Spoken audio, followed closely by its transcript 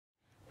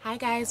Hi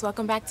guys,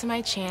 welcome back to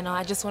my channel.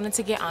 I just wanted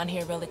to get on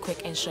here really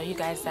quick and show you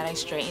guys that I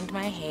straightened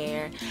my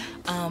hair.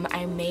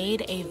 I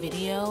made a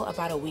video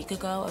about a week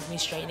ago of me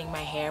straightening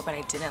my hair, but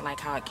I didn't like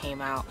how it came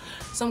out,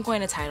 so I'm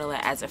going to title it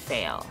as a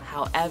fail.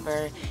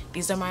 However,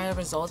 these are my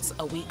results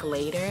a week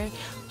later.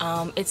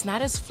 It's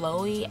not as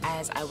flowy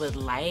as I would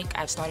like.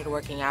 I've started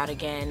working out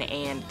again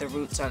and the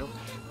roots are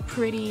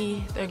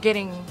they're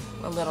getting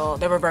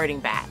they're reverting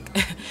back.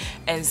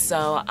 And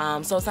so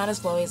it's not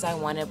as flowy as I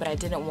wanted, but I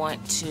didn't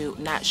want to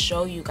not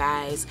show you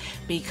guys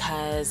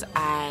because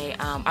I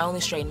only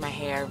straighten my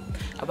hair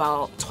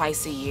about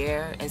twice a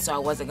year, and so I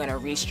wasn't going to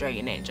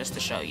re-straighten it just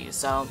to show you.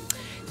 So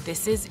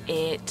this is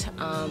it.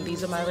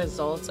 These are my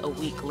results a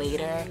week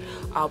later.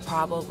 I'll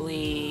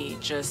probably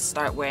just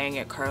start wearing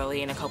it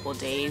curly in a couple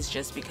days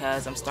just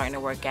because I'm starting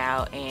to work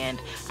out and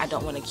I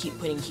don't want to keep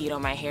putting heat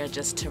on my hair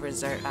just to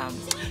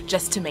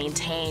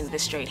maintain the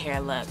straight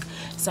hair look.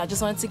 So I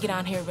just wanted to get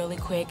on here really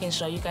quick and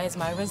show you guys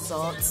my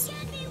results.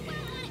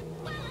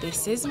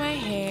 This is my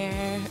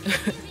hair.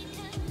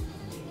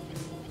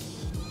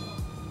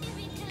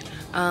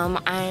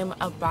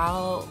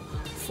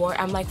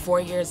 I'm like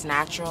 4 years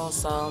natural,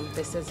 so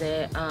this is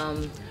it. I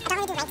don't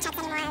really do length checks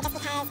anymore just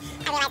because I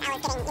realized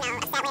I was getting,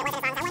 a set way. It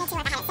wasn't as long as I wanted to,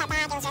 or if I had a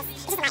setback, it was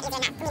just a lot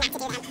easier for me not to do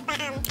them. But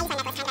I just find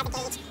that was kind of at the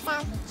gauge. So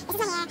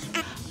this is my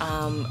hair.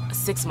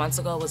 6 months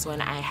ago was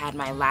when I had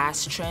my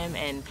last trim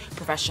and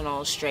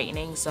professional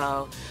straightening,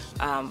 so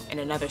in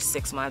another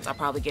 6 months I'll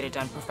probably get it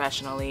done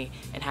professionally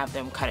and have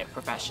them cut it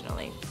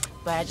professionally.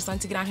 But I just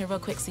wanted to get on here real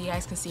quick so you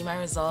guys can see my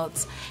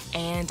results,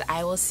 and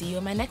I will see you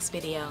in my next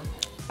video.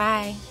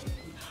 Bye.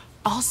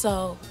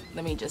 Also,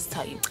 let me just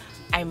tell you,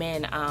 I'm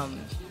in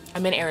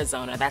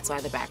Arizona. That's why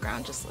the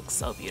background just looks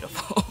so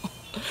beautiful.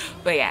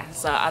 But yeah,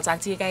 so I'll talk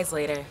to you guys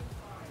later.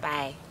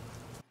 Bye.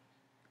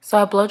 So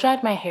I blow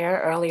dried my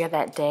hair earlier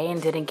that day and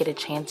didn't get a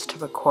chance to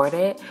record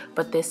it,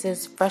 but this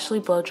is freshly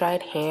blow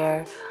dried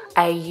hair.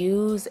 I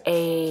use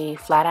a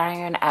flat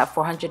iron at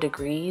 400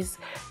 degrees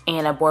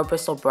and a board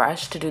bristle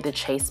brush to do the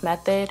chase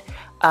method.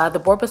 The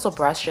board bristle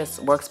brush just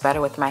works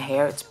better with my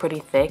hair. It's pretty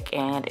thick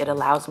and it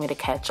allows me to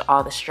catch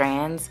all the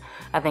strands.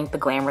 I think the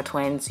Glamour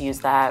twins use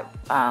that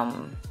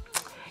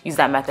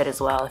method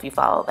as well if you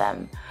follow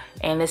them.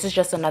 And this is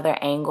just another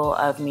angle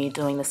of me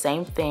doing the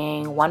same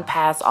thing, one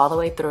pass all the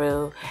way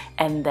through,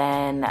 and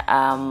then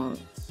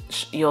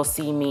you'll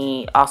see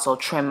me also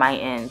trim my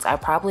ends. I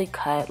probably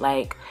cut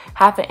like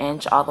 ½ an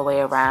inch all the way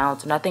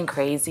around, nothing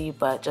crazy,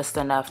 but just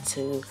enough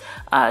to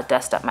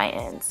dust up my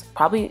ends.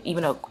 Probably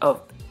even a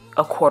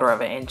 ½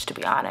 of an inch, to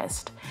be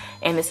honest.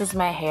 And this is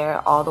my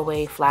hair all the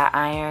way flat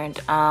ironed.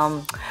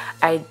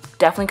 I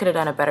definitely could have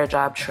done a better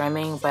job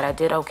trimming, but I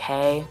did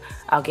okay.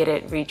 I'll get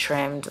it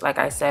retrimmed, like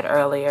I said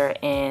earlier,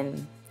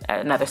 in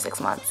another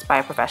 6 months by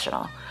a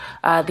professional.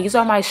 These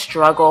are my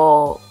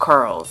struggle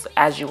curls.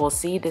 As you will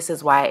see, this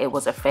is why it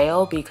was a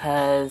fail,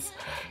 because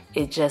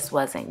it just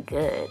wasn't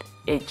good.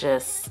 It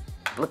just,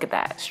 look at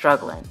that,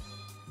 struggling.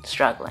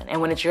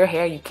 And when it's your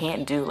hair, you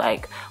can't do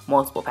like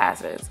multiple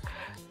passes.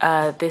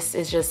 This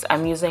is just,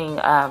 I'm using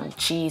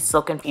Cheese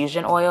Silk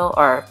Infusion Oil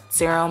or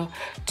serum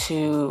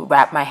to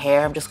wrap my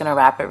hair. I'm just going to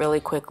wrap it really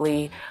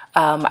quickly.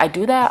 I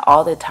do that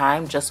all the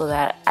time just so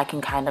that I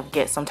can kind of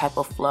get some type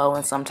of flow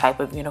and some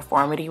type of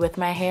uniformity with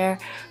my hair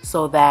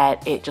so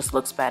that it just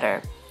looks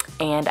better.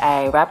 And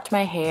I wrapped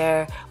my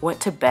hair,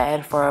 went to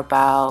bed for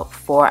about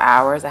 4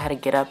 hours. I had to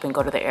get up and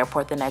go to the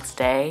airport the next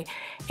day.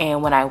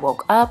 And when I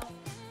woke up,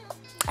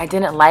 I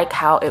didn't like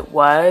how it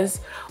was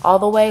all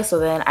the way, so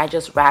then I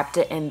just wrapped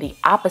it in the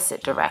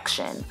opposite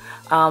direction.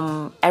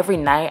 Every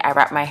night I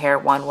wrap my hair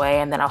one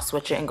way and then I'll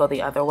switch it and go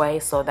the other way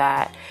so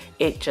that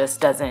it just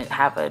doesn't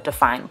have a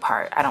defined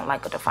part. I don't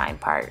like a defined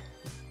part.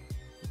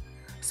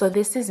 So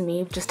this is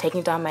me just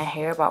taking down my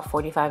hair about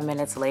 45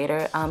 minutes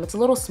later. It's a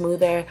little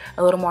smoother,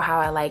 a little more how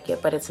I like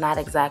it, but it's not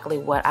exactly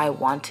what I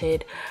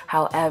wanted.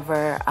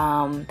 However,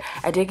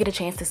 I did get a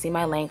chance to see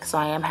my length, so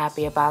I am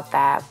happy about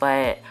that,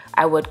 but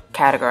I would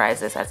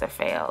categorize this as a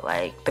fail.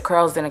 Like, the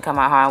curls didn't come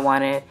out how I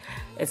wanted.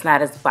 It's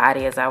not as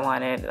body as I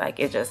wanted. Like,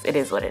 it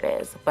is what it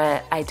is.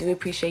 But I do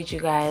appreciate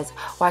you guys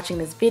watching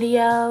this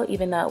video,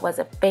 even though it was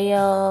a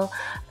fail.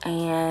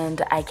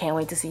 And I can't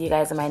wait to see you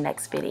guys in my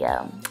next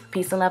video.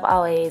 Peace and love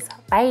always.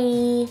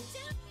 Bye.